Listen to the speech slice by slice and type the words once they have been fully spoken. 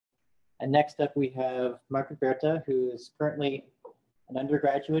And next up, we have Margaret Berta, who is currently an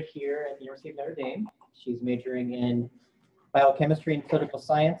undergraduate here at the University of Notre Dame. She's majoring in biochemistry and political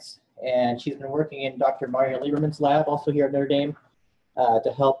science, and she's been working in Dr. Marya Lieberman's lab, also here at Notre Dame,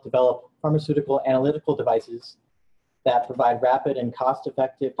 to help develop pharmaceutical analytical devices that provide rapid and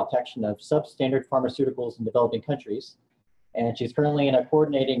cost-effective detection of substandard pharmaceuticals in developing countries. And she's currently in a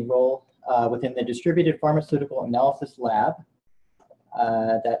coordinating role within the Distributed Pharmaceutical Analysis Lab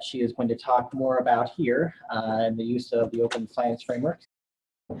that she is going to talk more about here in the use of the open science framework.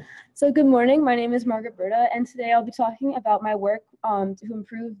 So good morning, my name is Margaret Berta, and today I'll be talking about my work to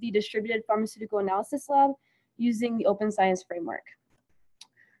improve the Distributed Pharmaceutical Analysis Lab using the open science framework.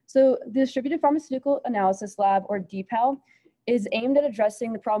 So the Distributed Pharmaceutical Analysis Lab, or DPAL, is aimed at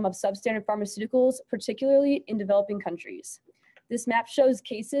addressing the problem of substandard pharmaceuticals, particularly in developing countries. This map shows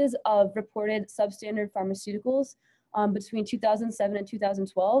cases of reported substandard pharmaceuticals between 2007 and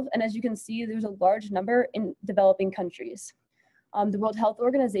 2012, and as you can see, there's a large number in developing countries. The World Health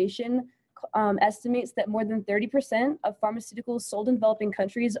Organization estimates that more than 30% of pharmaceuticals sold in developing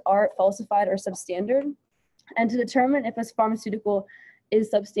countries are falsified or substandard, and to determine if a pharmaceutical is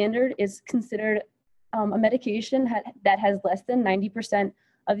substandard is considered a medication that has less than 90%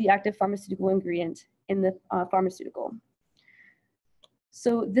 of the active pharmaceutical ingredient in the pharmaceutical.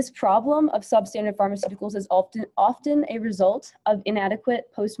 So this problem of substandard pharmaceuticals is often a result of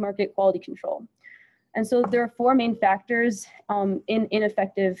inadequate post-market quality control. And so there are four main factors in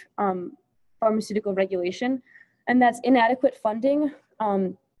ineffective pharmaceutical regulation, and that's inadequate funding,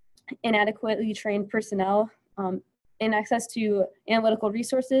 inadequately trained personnel, inaccess to analytical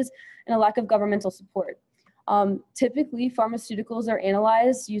resources, and a lack of governmental support. Typically, pharmaceuticals are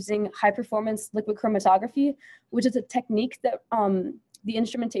analyzed using high-performance liquid chromatography, which is a technique that the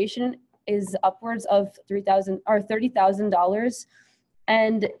instrumentation is upwards of $3,000 or $30,000,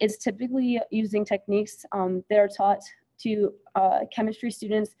 and it's typically using techniques that are taught to chemistry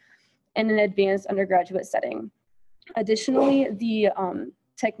students in an advanced undergraduate setting. Additionally, the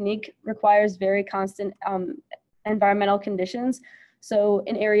technique requires very constant environmental conditions. So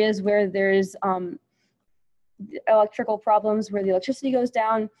in areas where there's electrical problems, where the electricity goes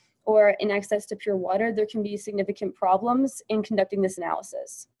down, or in access to pure water, there can be significant problems in conducting this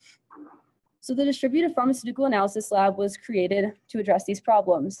analysis. So the Distributed Pharmaceutical Analysis Lab was created to address these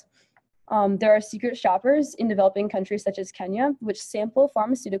problems. There are secret shoppers in developing countries such as Kenya, which sample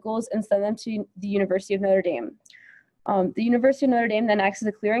pharmaceuticals and send them to the University of Notre Dame. The University of Notre Dame then acts as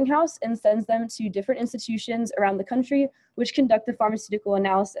a clearinghouse and sends them to different institutions around the country, which conduct the pharmaceutical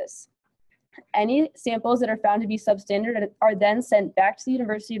analysis. Any samples that are found to be substandard are then sent back to the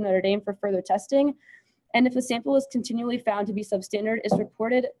University of Notre Dame for further testing. And if a sample is continually found to be substandard, it's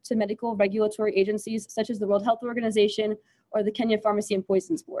reported to medical regulatory agencies such as the World Health Organization or the Kenya Pharmacy and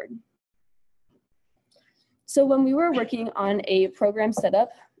Poisons Board. So when we were working on a program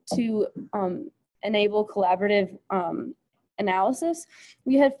setup to enable collaborative analysis,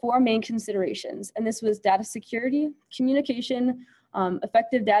 we had four main considerations, and this was data security, communication,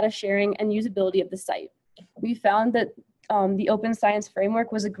 effective data sharing, and usability of the site. We found that the open science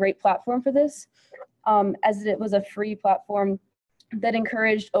framework was a great platform for this, as it was a free platform that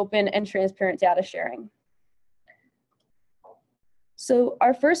encouraged open and transparent data sharing. So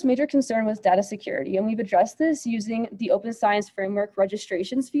our first major concern was data security, and we've addressed this using the open science framework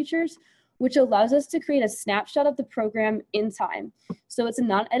registrations features, which allows us to create a snapshot of the program in time. So it's a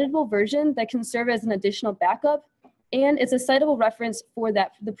non-editable version that can serve as an additional backup, and it's a citable reference for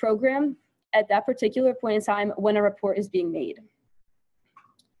the program at that particular point in time when a report is being made.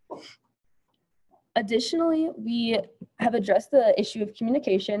 Additionally, we have addressed the issue of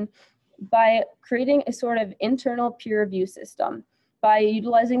communication by creating a sort of internal peer review system by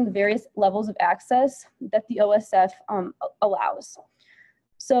utilizing the various levels of access that the OSF allows.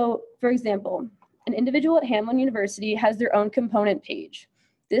 So, for example, an individual at Hamline University has their own component page.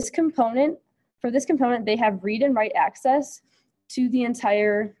 For this component, they have read and write access to the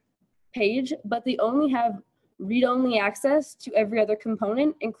entire page, but they only have read-only access to every other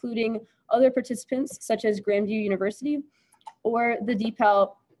component, including other participants such as Grandview University or the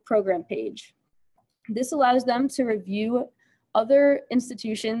DPAL program page. This allows them to review other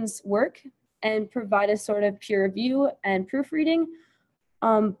institutions' work and provide a sort of peer review and proofreading,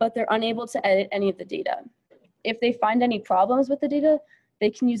 but they're unable to edit any of the data. If they find any problems with the data,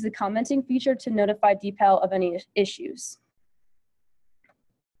 they can use the commenting feature to notify DPAL of any issues.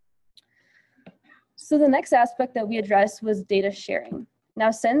 So the next aspect that we addressed was data sharing. Now,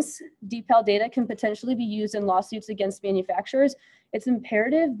 since DPAL data can potentially be used in lawsuits against manufacturers, it's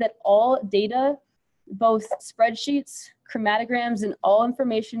imperative that all data, both spreadsheets, chromatograms, and all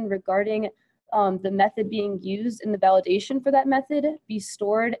information regarding the method being used and the validation for that method be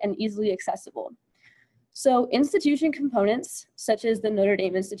stored and easily accessible. So institution components, such as the Notre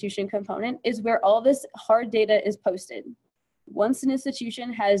Dame institution component, is where all this hard data is posted. Once an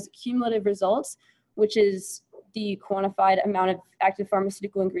institution has cumulative results, which is the quantified amount of active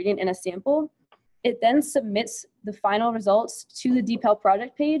pharmaceutical ingredient in a sample, it then submits the final results to the DPAL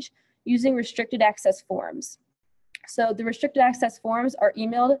project page using restricted access forms. So the restricted access forms are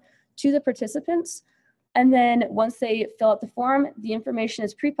emailed to the participants, and then once they fill out the form, the information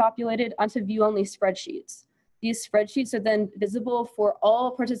is pre-populated onto view-only spreadsheets. These spreadsheets are then visible for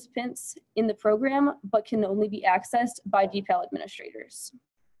all participants in the program, but can only be accessed by DPAL administrators.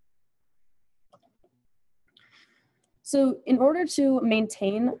 So in order to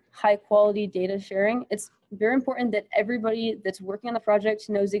maintain high quality data sharing, it's very important that everybody that's working on the project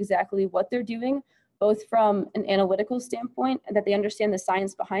knows exactly what they're doing, both from an analytical standpoint and that they understand the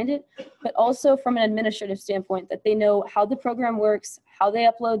science behind it, but also from an administrative standpoint, that they know how the program works, how they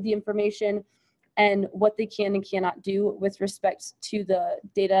upload the information, and what they can and cannot do with respect to the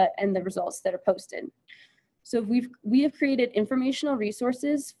data and the results that are posted. So we have created informational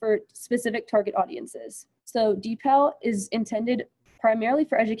resources for specific target audiences. So DPAL is intended primarily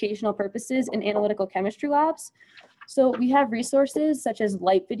for educational purposes in analytical chemistry labs. So we have resources such as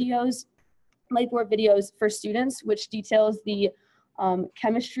Lightboard videos for students, which details the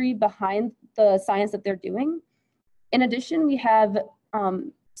chemistry behind the science that they're doing. In addition, we have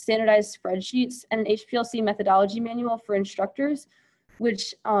standardized spreadsheets and an HPLC methodology manual for instructors,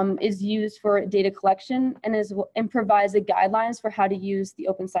 which is used for data collection and provides the guidelines for how to use the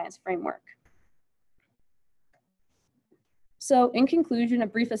open science framework. So in conclusion, a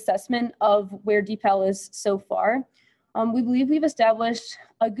brief assessment of where DPAL is so far. We believe we've established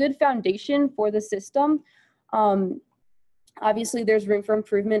a good foundation for the system. Obviously, there's room for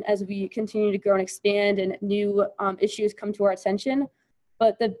improvement as we continue to grow and expand and new issues come to our attention.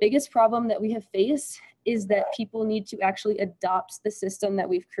 But the biggest problem that we have faced is that people need to actually adopt the system that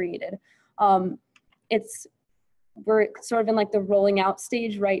we've created. We're sort of in like the rolling out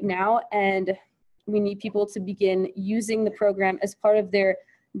stage right now, and we need people to begin using the program as part of their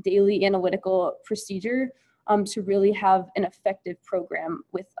daily analytical procedure to really have an effective program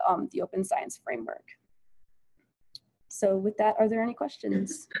with the open science framework. So with that, are there any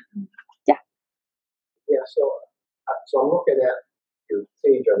questions? Yeah. Yeah, so I'm looking at your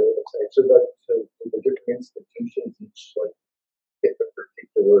page on the website. So the different institutions each like pick a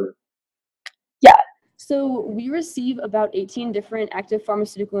particular. Yeah. So we receive about 18 different active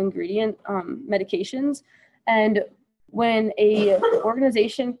pharmaceutical ingredient medications, and when a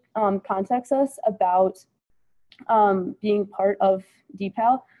organization contacts us about being part of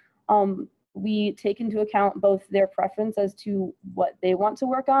DPAL, we take into account both their preference as to what they want to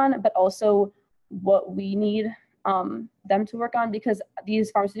work on, but also what we need them to work on, because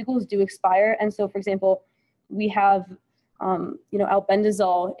these pharmaceuticals do expire. And so, for example, we have,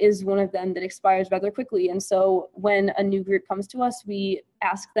 albendazole is one of them that expires rather quickly. And so when a new group comes to us, we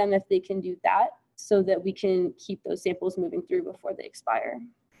ask them if they can do that so that we can keep those samples moving through before they expire.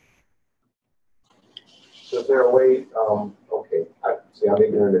 So is there a way, okay, I'm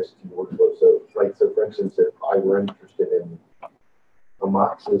ignorant as to workflow. So for instance, if I were interested in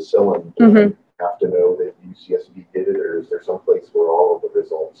amoxicillin, do I have to know that UCSB did it, or is there some place where all of the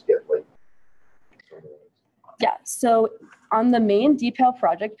results get like? Yeah, so on the main DPAL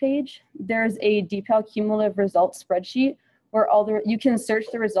project page, there's a DPAL cumulative results spreadsheet where you can search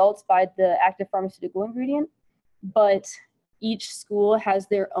the results by the active pharmaceutical ingredient, but each school has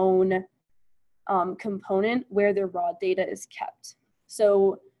their own component where their raw data is kept.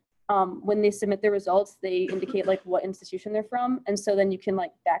 So when they submit their results, they indicate like what institution they're from, and so then you can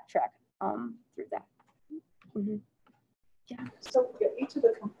like backtrack through that. Yeah. So each of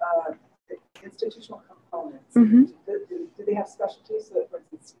the institutional components, do they have specialties? So that, for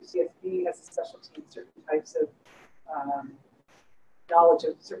instance, UCSB has a specialty in certain types of knowledge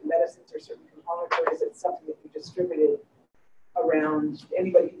of certain medicines or certain components, or is it something that you distributed around?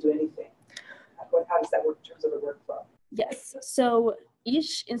 Anybody can do anything. How does that work in terms of the workflow? Yes. So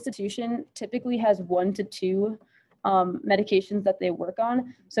each institution typically has 1 to 2 medications that they work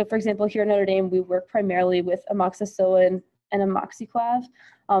on. So for example, here at Notre Dame, we work primarily with amoxicillin and amoxiclav,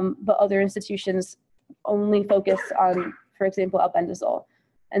 but other institutions only focus on, for example, albendazole.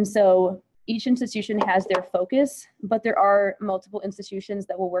 And so each institution has their focus, but there are multiple institutions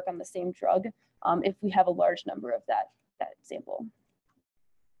that will work on the same drug if we have a large number of that sample.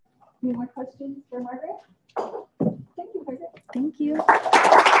 Any more questions for Margaret? Thank you, Margaret. Thank you.